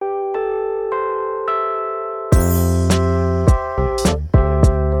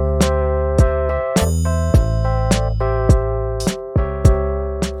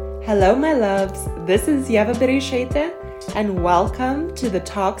Hello, my loves. This is Yeva Bereshete, and welcome to the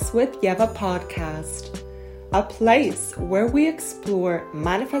Talks with Yeva podcast, a place where we explore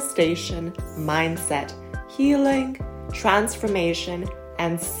manifestation, mindset, healing, transformation,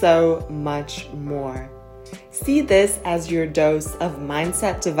 and so much more. See this as your dose of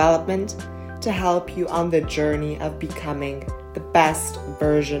mindset development to help you on the journey of becoming the best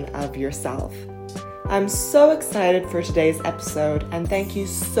version of yourself. I'm so excited for today's episode and thank you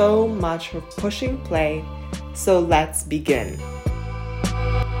so much for pushing play. So let's begin.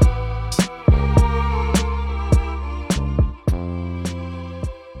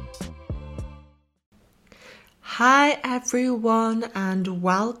 Hi everyone and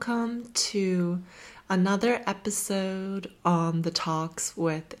welcome to another episode on the Talks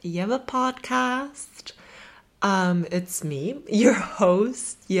with Yeva podcast. It's me, your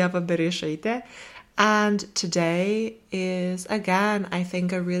host, Yeva Bereshete. And today is, again, I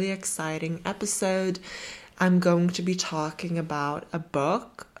think a really exciting episode. I'm going to be talking about a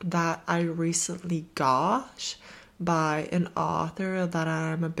book that I recently got by an author that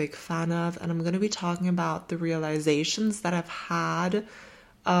I'm a big fan of. And I'm going to be talking about the realizations that I've had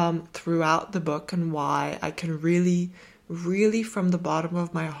throughout the book and why I can really from the bottom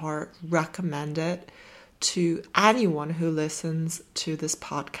of my heart recommend it to anyone who listens to this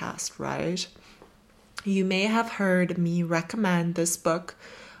podcast, right? You may have heard me recommend this book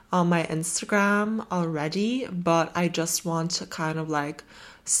on my Instagram already, but I just want to kind of like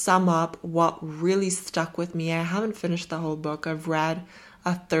sum up what really stuck with me. I haven't finished the whole book. I've read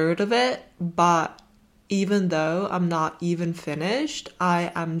a third of it, but even though I'm not even finished,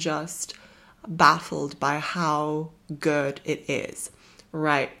 I am just baffled by how good it is,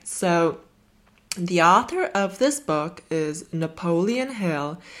 right? So the author of this book is Napoleon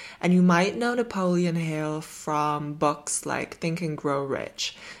Hill, and you might know Napoleon Hill from books like Think and Grow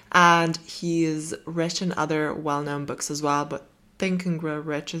Rich, and he's written other well-known books as well, but Think and Grow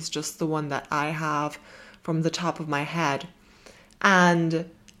Rich is just the one that I have from the top of my head. And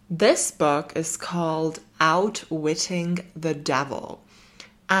this book is called Outwitting the Devil,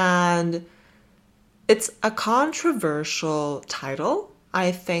 and it's a controversial title,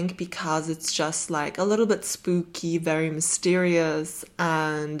 I think, because it's just like a little bit spooky, very mysterious,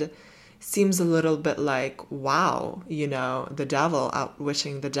 and seems a little bit like, wow, the devil,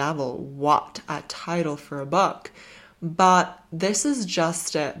 outwitting the devil. What a title for a book. But this is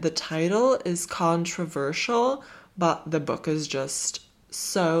just it. The title is controversial, but the book is just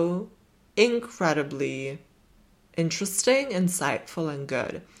so incredibly interesting, insightful, and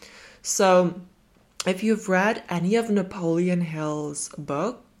good. So if you've read any of Napoleon Hill's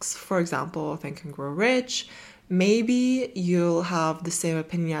books, for example, Think and Grow Rich, maybe you'll have the same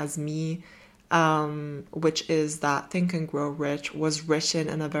opinion as me, which is that Think and Grow Rich was written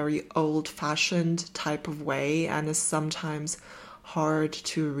in a very old-fashioned type of way and is sometimes hard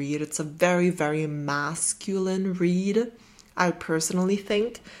to read. It's a very, very masculine read, I personally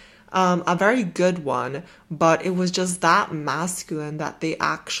think. A very good one, but it was just that masculine that they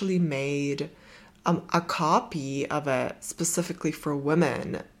actually made a copy of it specifically for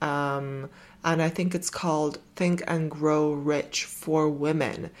women, and I think it's called Think and Grow Rich for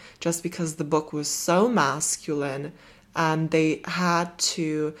Women, just because the book was so masculine and they had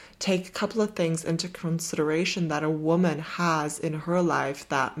to take a couple of things into consideration that a woman has in her life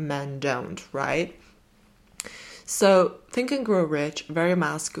that men don't, right? So Think and Grow Rich, very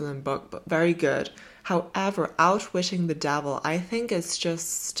masculine book, but very good. However, Outwitting the Devil, I think it's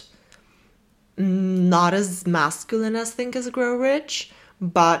just not as masculine as Think and Grow Rich,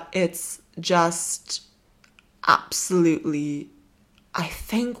 but it's just absolutely, I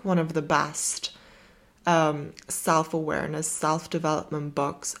think, one of the best self-awareness, self-development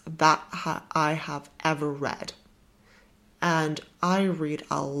books that I have ever read. And I read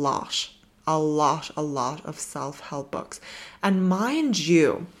a lot of self-help books. And mind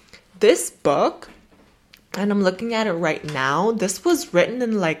you, this book, and I'm looking at it right now, this was written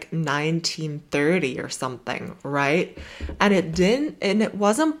in like 1930 or something, right? And it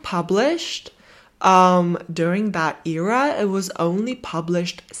wasn't published during that era. It was only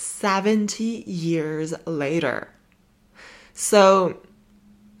published 70 years later. So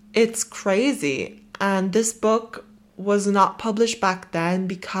it's crazy. And this book was not published back then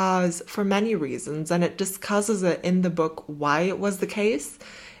because for many reasons, and it discusses it in the book why it was the case.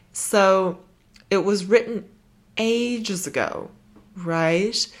 So it was written ages ago,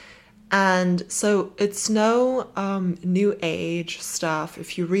 right? And so it's no new age stuff.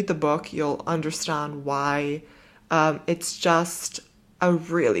 If you read the book, you'll understand why. It's just a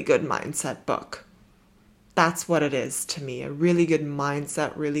really good mindset book. That's what it is to me. A really good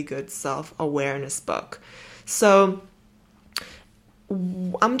mindset, really good self-awareness book. So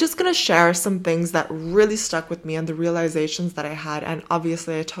I'm just going to share some things that really stuck with me and the realizations that I had. And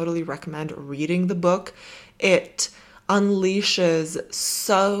obviously, I totally recommend reading the book. It unleashes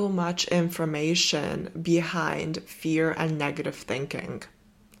so much information behind fear and negative thinking,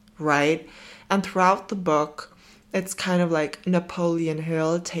 right? And throughout the book, it's kind of like Napoleon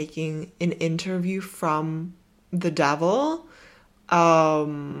Hill taking an interview from the devil,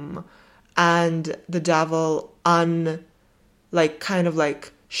 and the devil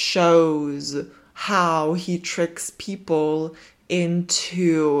shows how he tricks people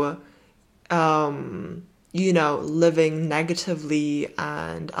into, living negatively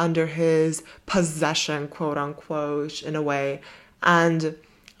and under his possession, quote unquote, in a way. And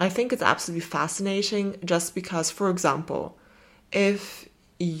I think it's absolutely fascinating just because, for example, if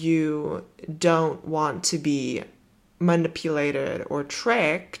you don't want to be manipulated or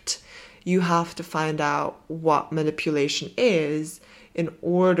tricked, you have to find out what manipulation is in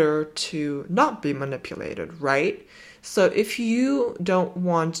order to not be manipulated, right? So if you don't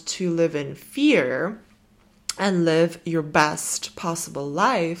want to live in fear and live your best possible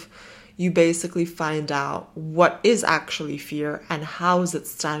life, you basically find out what is actually fear and how is it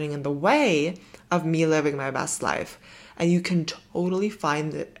standing in the way of me living my best life. And you can totally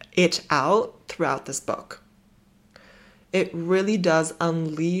find it out throughout this book. It really does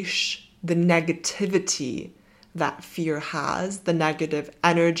unleash the negativity that fear has, the negative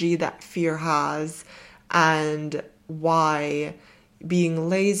energy that fear has, and why being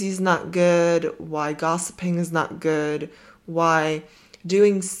lazy is not good, why gossiping is not good, why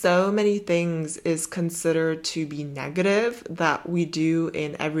doing so many things is considered to be negative that we do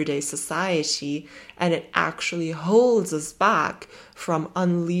in everyday society, and it actually holds us back from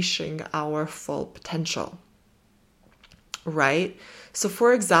unleashing our full potential, right? So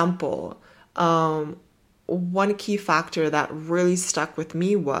for example, one key factor that really stuck with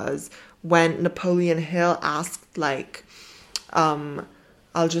me was when Napoleon Hill asked,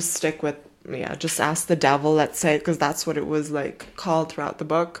 I'll just stick with, just ask the devil, let's say, because that's what it was called throughout the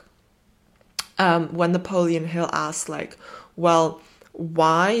book. When Napoleon Hill asked, well,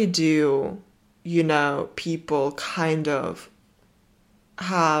 why do, people kind of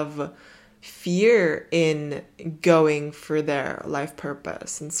have fear in going for their life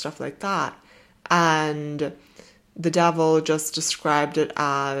purpose and stuff like that? And the devil just described it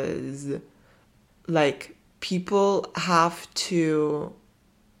as people have to,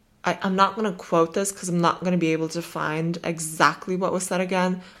 I'm not going to quote this because I'm not going to be able to find exactly what was said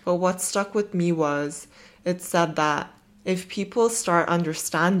again, but what stuck with me was it said that if people start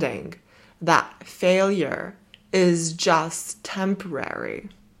understanding that failure is just temporary,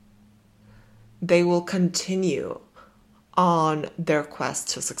 they will continue on their quest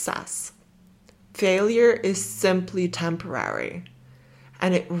to success. Failure is simply temporary.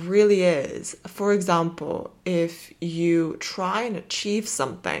 And it really is. For example, if you try and achieve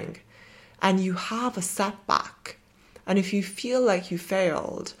something and you have a setback, and if you feel like you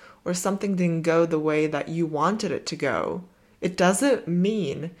failed or something didn't go the way that you wanted it to go, it doesn't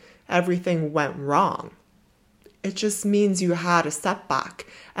mean everything went wrong. It just means you had a setback.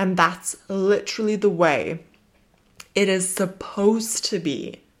 And that's literally the way it is supposed to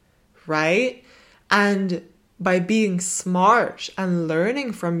be, right? And by being smart and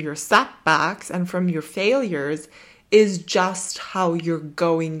learning from your setbacks and from your failures is just how you're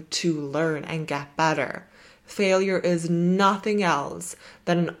going to learn and get better. Failure is nothing else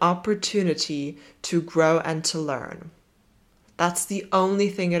than an opportunity to grow and to learn. That's the only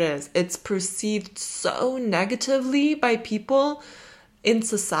thing it is. It's perceived so negatively by people in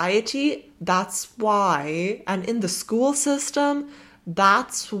society. That's why, and in the school system,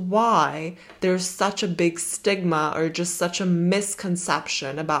 that's why there's such a big stigma or just such a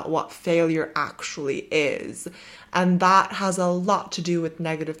misconception about what failure actually is. And that has a lot to do with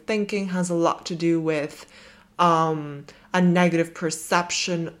negative thinking, has a lot to do with a negative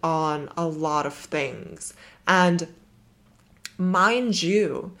perception on a lot of things. And mind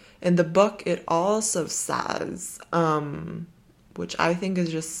you, in the book, it also says, which I think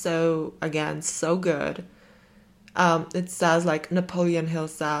is just so, again, so good. It says, Napoleon Hill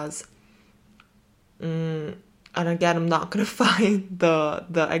says, and again, I'm not going to find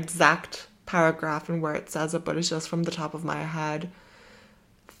the exact paragraph and where it says it, but it's just from the top of my head.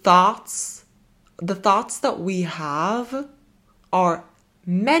 The thoughts that we have are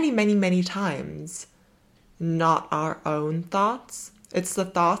many, many, many times not our own thoughts. It's the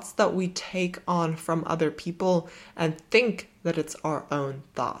thoughts that we take on from other people and think that it's our own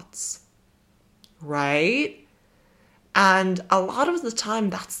thoughts, right? And a lot of the time,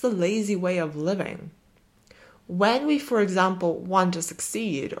 that's the lazy way of living. When we, for example, want to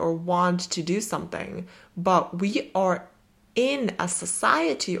succeed or want to do something, but we are in a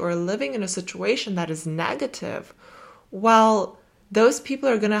society or living in a situation that is negative, well, those people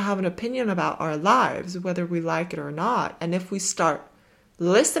are going to have an opinion about our lives, whether we like it or not. And if we start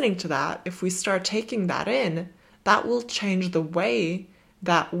listening to that, if we start taking that in, that will change the way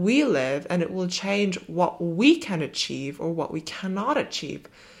that we live, and it will change what we can achieve or what we cannot achieve.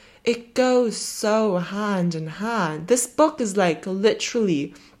 It goes so hand in hand. This book is like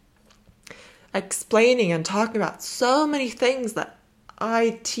literally explaining and talking about so many things that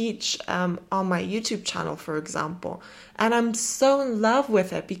I teach on my YouTube channel, for example. And I'm so in love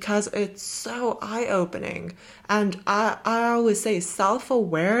with it because it's so eye-opening. And I always say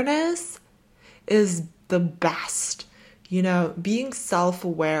self-awareness is the best. You know, being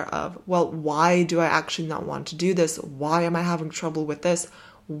self-aware of, well, why do I actually not want to do this? Why am I having trouble with this?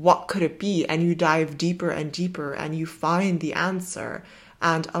 What could it be? And you dive deeper and deeper and you find the answer,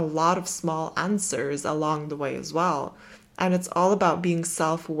 and a lot of small answers along the way as well. And it's all about being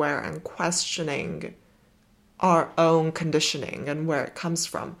self-aware and questioning our own conditioning and where it comes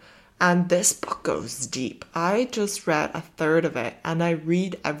from. And this book goes deep. I just read a third of it, and I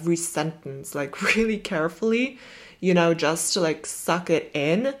read every sentence like really carefully, you know, just to like suck it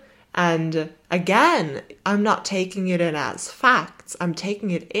in. And again, I'm not taking it in as facts. I'm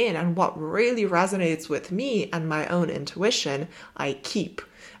taking it in, and what really resonates with me and my own intuition, I keep.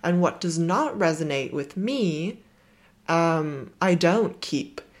 And what does not resonate with me, I don't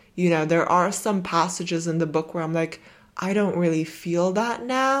keep. You know, there are some passages in the book where I'm like, I don't really feel that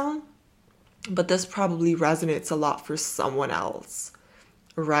now, but this probably resonates a lot for someone else,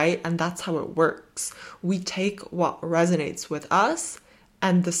 right? And that's how it works. We take what resonates with us,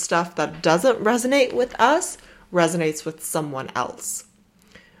 and the stuff that doesn't resonate with us resonates with someone else.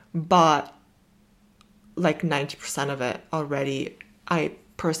 But like 90% of it already, I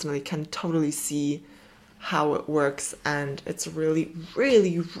personally can totally see how it works, and it's a really,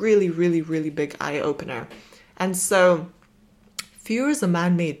 really, really, really, really big eye-opener. And so fear is a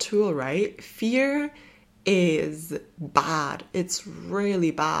man-made tool, right? Fear is bad. It's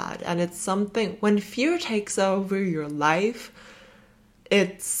really bad. And it's something, when fear takes over your life,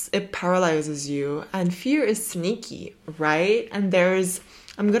 it paralyzes you. And fear is sneaky, right? And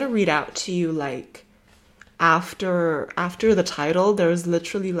I'm going to read out to you like after the title, there's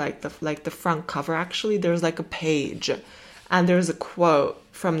literally like the front cover, actually there's like a page, and there's a quote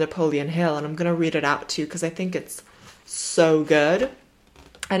from Napoleon Hill, and I'm going to read it out to you because I think it's so good.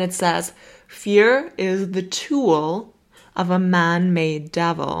 And it says, "Fear is the tool of a man-made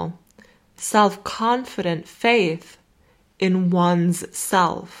devil. Self-confident faith in one's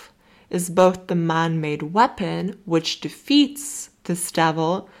self is both the man-made weapon which defeats this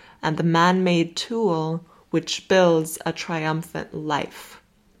devil and the man-made tool which builds a triumphant life."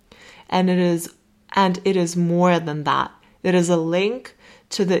 And it is more than that. It is a link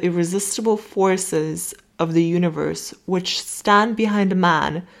to the irresistible forces of the universe which stand behind a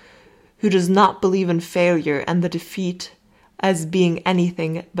man who does not believe in failure and the defeat as being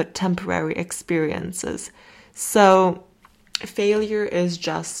anything but temporary experiences. So failure is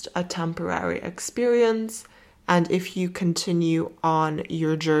just a temporary experience. And if you continue on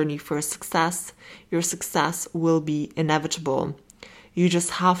your journey for success, your success will be inevitable. You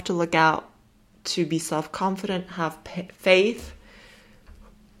just have to look out to be self-confident, have faith,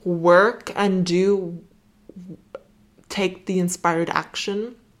 work and take the inspired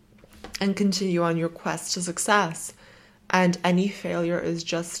action, and continue on your quest to success. And any failure is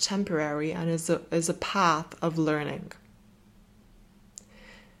just temporary and is a path of learning.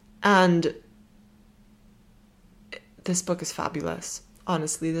 And this book is fabulous.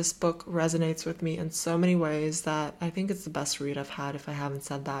 Honestly, this book resonates with me in so many ways that I think it's the best read I've had, if I haven't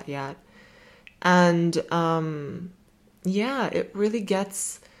said that yet. And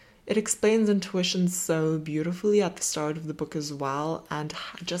it explains intuition so beautifully at the start of the book as well, and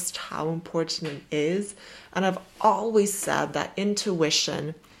just how important it is. And I've always said that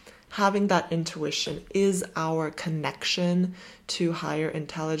having that intuition is our connection to higher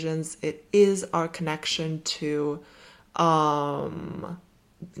intelligence. It is our connection to God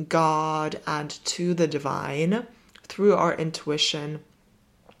and to the divine through our intuition.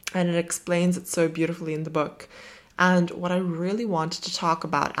 And it explains it so beautifully in the book. And what I really wanted to talk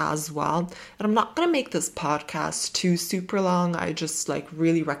about as well, and I'm not going to make this podcast too super long. I just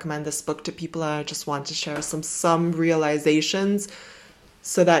really recommend this book to people. And I just want to share some realizations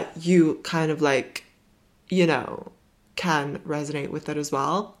so that you kind of can resonate with it as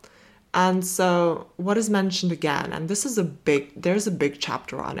well. And so what is mentioned again, and there's a big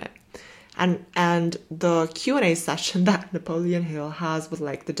chapter on it. And the Q&A session that Napoleon Hill has with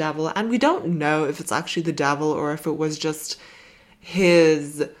like the devil, and we don't know if it's actually the devil or if it was just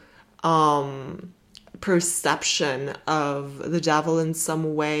his perception of the devil in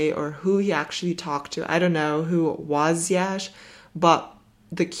some way, or who he actually talked to. I don't know who it was yet, but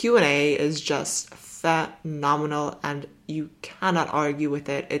the Q&A is just phenomenal and you cannot argue with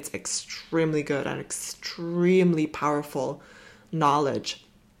it. It's extremely good and extremely powerful knowledge.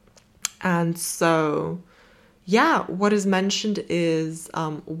 And so, yeah, what is mentioned is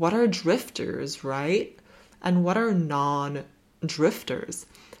what are drifters, right? And what are non-drifters?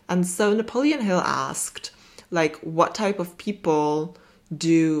 And so Napoleon Hill asked, like, what type of people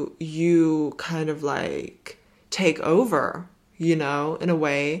do you kind of like take over, you know, in a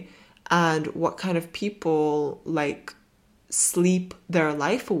way? And what kind of people like sleep their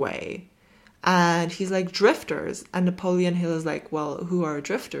life away? And he's like, drifters. And Napoleon Hill is like, well, who are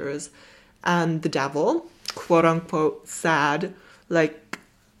drifters? And the devil, quote unquote, said, like,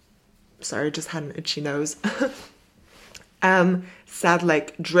 sorry, just had an itchy nose, said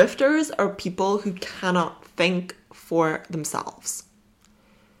like, drifters are people who cannot think for themselves.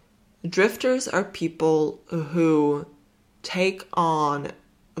 Drifters are people who take on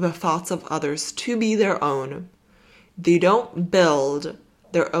the thoughts of others to be their own. They don't build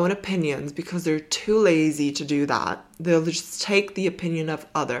their own opinions because they're too lazy to do that. They'll just take the opinion of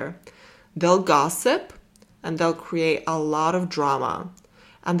other. They'll gossip and they'll create a lot of drama,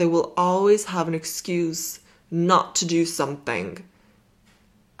 and they will always have an excuse not to do something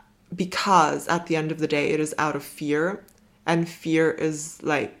because at the end of the day it is out of fear, and fear is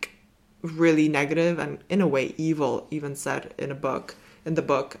like really negative and in a way evil, even said in the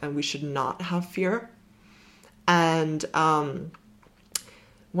book, and we should not have fear. And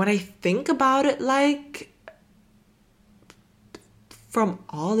when I think about it, like, from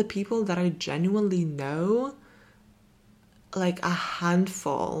all the people that I genuinely know, like a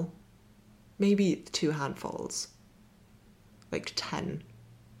handful, maybe 2 handfuls, like 10,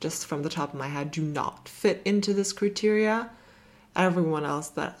 just from the top of my head, do not fit into this criteria. Everyone else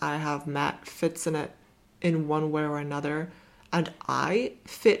that I have met fits in it in one way or another. And I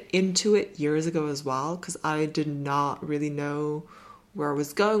fit into it years ago as well, because I did not really know where I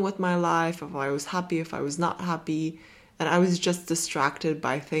was going with my life, if I was happy, if I was not happy. And I was just distracted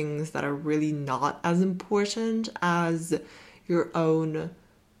by things that are really not as important as your own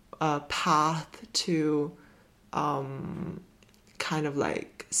path to kind of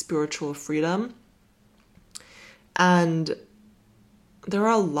like spiritual freedom. And there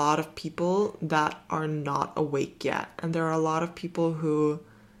are a lot of people that are not awake yet. And there are a lot of people who,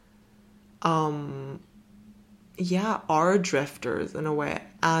 are drifters in a way.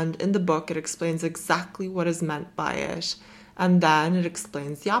 And in the book, it explains exactly what is meant by it. And then it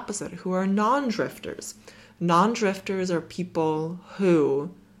explains the opposite, who are non-drifters. Non-drifters are people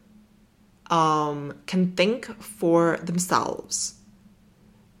who can think for themselves,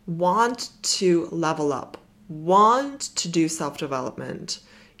 want to level up, want to do self-development,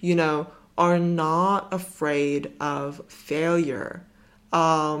 you know, are not afraid of failure,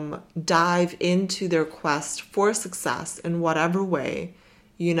 dive into their quest for success in whatever way,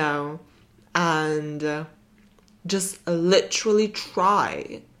 you know, and just literally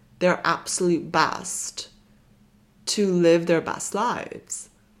try their absolute best to live their best lives.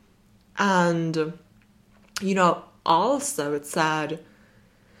 And, you know, also it said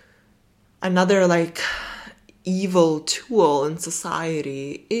another like evil tool in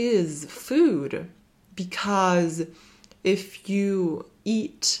society is food, because if you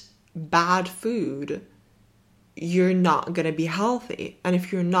eat bad food, you're not going to be healthy. And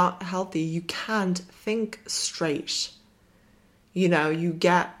if you're not healthy, you can't think straight. You know, you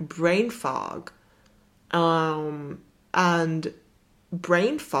get brain fog. And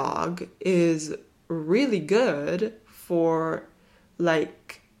brain fog is really good for,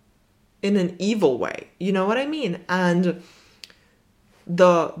 like, in an evil way. You know what I mean? And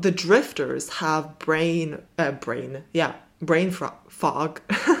the drifters have brain fog.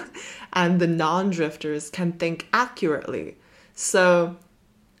 And the non-drifters can think accurately. So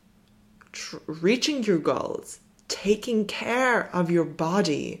reaching your goals, taking care of your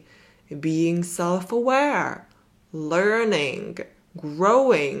body, being self-aware, learning,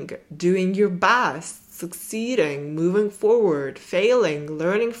 growing, doing your best, succeeding, moving forward, failing,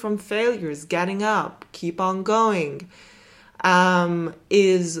 learning from failures, getting up, keep on going,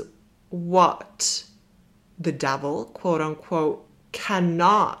 is what the devil, quote unquote,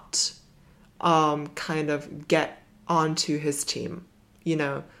 cannot kind of get onto his team. You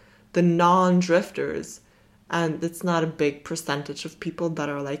know, the non-drifters, and it's not a big percentage of people that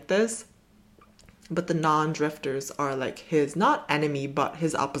are like this, but the non-drifters are like his, not enemy, but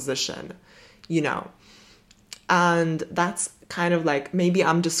his opposition, you know. And that's kind of like, maybe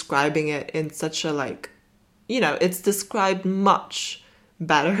I'm describing it in such a like, you know, it's described much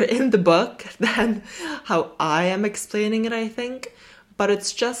better in the book than how I am explaining it, I think. But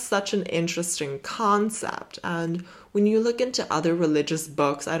it's just such an interesting concept. And when you look into other religious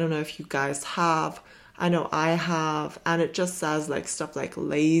books, I don't know if you guys have, I know I have, and it just says like stuff like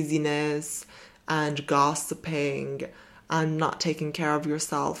laziness and gossiping and not taking care of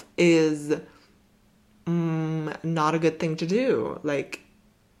yourself is not a good thing to do. Like,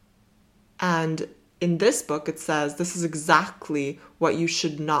 and in this book, it says this is exactly what you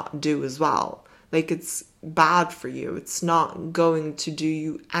should not do as well. Like, it's bad for you. It's not going to do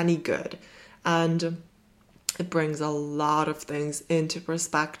you any good. And it brings a lot of things into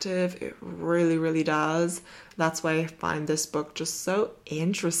perspective. It really, really does. That's why I find this book just so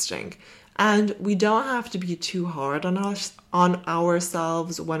interesting. And we don't have to be too hard on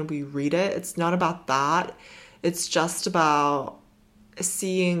ourselves when we read it. It's not about that. It's just about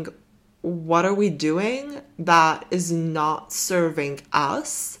seeing what are we doing that is not serving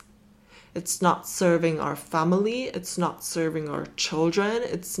us. It's not serving our family. It's not serving our children.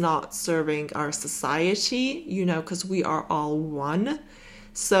 It's not serving our society, you know, because we are all one.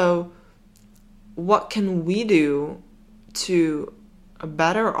 So what can we do to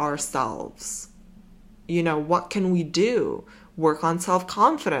better ourselves? You know, what can we do? Work on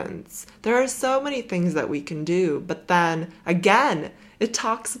self-confidence. There are so many things that we can do. But then again, it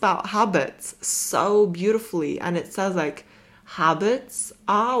talks about habits so beautifully. And it says like, habits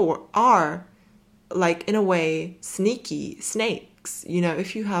are like, in a way, sneaky snakes. You know,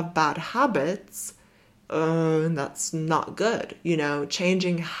 if you have bad habits, that's not good. You know,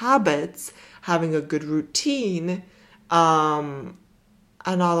 changing habits, having a good routine, and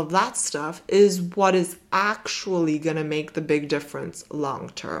all of that stuff is what is actually going to make the big difference long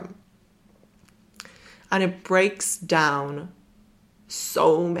term. And it breaks down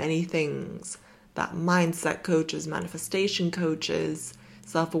so many things that mindset coaches, manifestation coaches,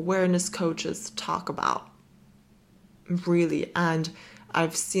 self-awareness coaches talk about. Really. And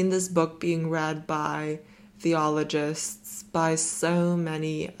I've seen this book being read by theologians, by so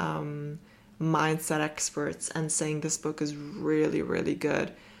many mindset experts, and saying this book is really, really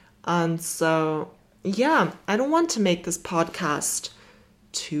good. And so, yeah, I don't want to make this podcast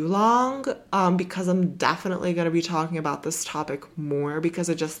too long because I'm definitely going to be talking about this topic more because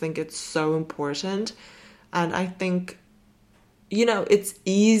I just think it's so important. And I think, you know, it's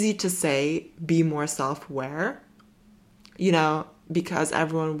easy to say be more self-aware, you know, because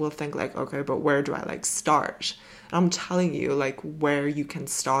everyone will think like, okay, but where do I like start? And I'm telling you like where you can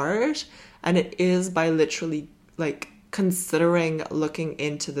start. And it is by literally like considering looking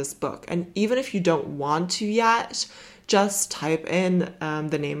into this book. And even if you don't want to yet, just type in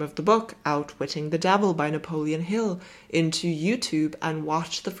the name of the book, Outwitting the Devil by Napoleon Hill, into YouTube and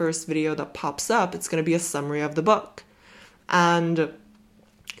watch the first video that pops up. It's going to be a summary of the book. And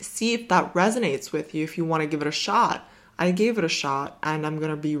see if that resonates with you, if you want to give it a shot. I gave it a shot and I'm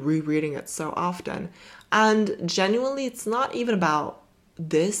going to be rereading it so often. And genuinely, it's not even about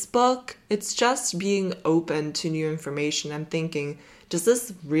this book. It's just being open to new information and thinking, does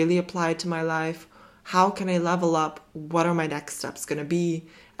this really apply to my life? How can I level up? What are my next steps going to be?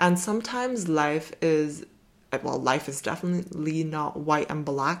 And sometimes life is definitely not white and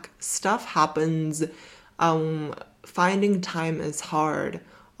black. Stuff happens. Finding time is hard.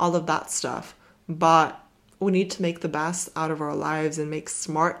 All of that stuff. But we need to make the best out of our lives and make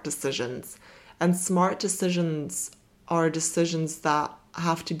smart decisions. And smart decisions are decisions that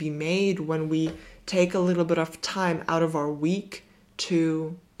have to be made when we take a little bit of time out of our week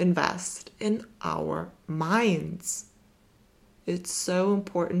to invest in our minds. It's so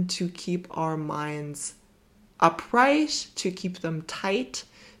important to keep our minds upright, to keep them tight,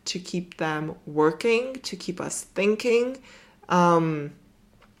 to keep them working, to keep us thinking.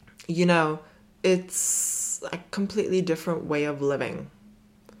 You know, it's a completely different way of living.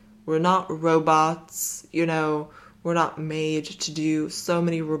 We're not robots, you know, we're not made to do so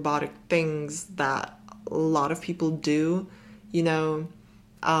many robotic things that a lot of people do, you know.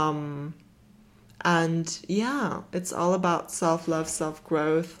 And yeah, it's all about self-love,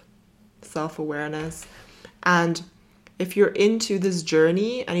 self-growth, self-awareness. And if you're into this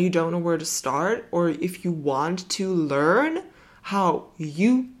journey and you don't know where to start, or if you want to learn how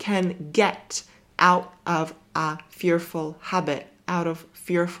you can get out of a fearful habit, out of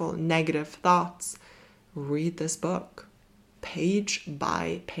fearful negative thoughts, read this book. page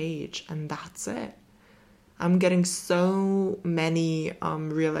by page, and that's it. I'm getting so many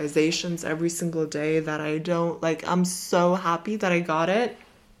realizations every single day that I'm so happy that I got it.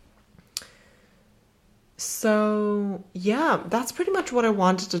 So yeah, that's pretty much what I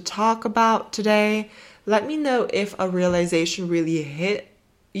wanted to talk about today. Let me know if a realization really hit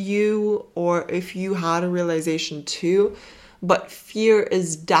you or if you had a realization too. But fear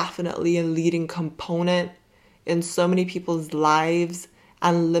is definitely a leading component in so many people's lives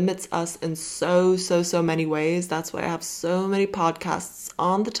and limits us in so many ways. That's why I have so many podcasts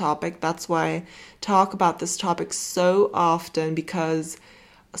on the topic. That's why I talk about this topic so often, because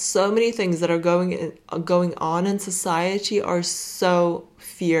so many things that are going on in society are so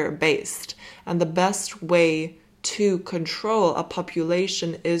fear-based. And the best way to control a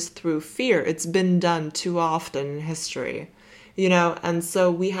population is through fear. It's been done too often in history, and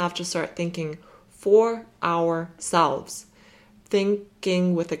so we have to start thinking for ourselves,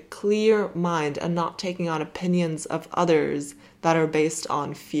 thinking with a clear mind and not taking on opinions of others that are based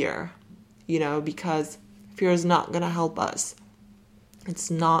on fear, because fear is not going to help us.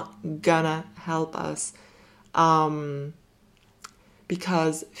 It's not gonna help us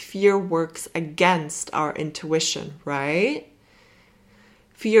because fear works against our intuition, right?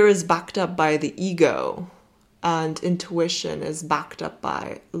 Fear is backed up by the ego, and intuition is backed up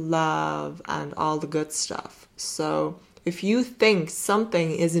by love and all the good stuff. So if you think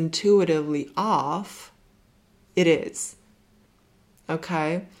something is intuitively off, it is.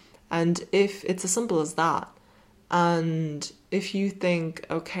 Okay? And if it's as simple as that. And if you think,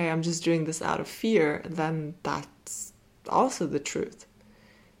 okay, I'm just doing this out of fear, then that's also the truth.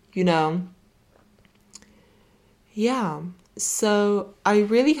 Yeah. So I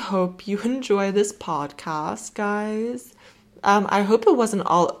really hope you enjoy this podcast, guys. I hope it wasn't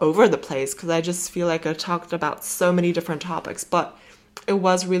all over the place, because I just feel like I talked about so many different topics, but it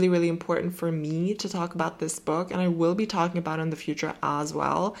was really, really important for me to talk about this book, and I will be talking about it in the future as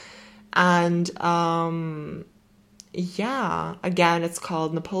well. And yeah, again, it's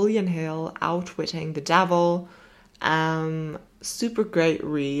called Napoleon Hill, Outwitting the Devil. Super great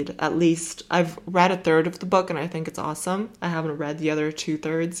read. At least I've read a third of the book and I think it's awesome. I haven't read the other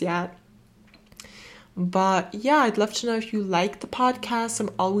 2/3 yet. But yeah, I'd love to know if you like the podcast. I'm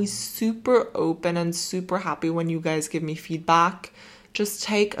always super open and super happy when you guys give me feedback. Just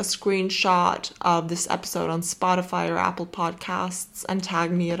take a screenshot of this episode on Spotify or Apple Podcasts and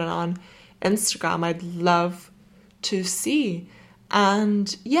tag me in it on Instagram. I'd love to see.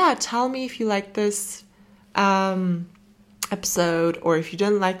 And yeah, tell me if you like this episode, or if you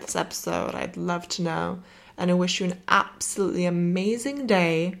didn't like this episode. I'd love to know. And I wish you an absolutely amazing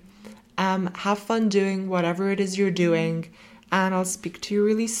day. Have fun doing whatever it is you're doing, and I'll speak to you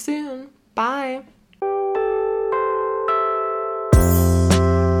really soon. Bye.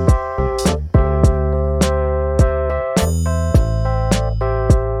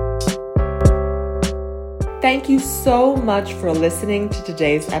 Thank you so much for listening to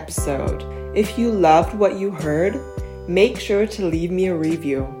today's episode. If you loved what you heard, make sure to leave me a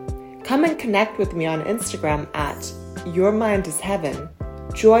review. Come and connect with me on Instagram at Your Mind is Heaven.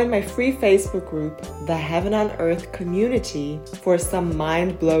 Join my free Facebook group, The Heaven on Earth Community, for some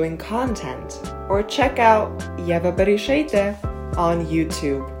mind-blowing content. Or check out Yeva Berishete on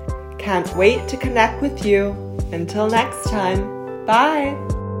YouTube. Can't wait to connect with you. Until next time,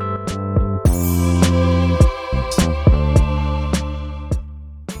 bye!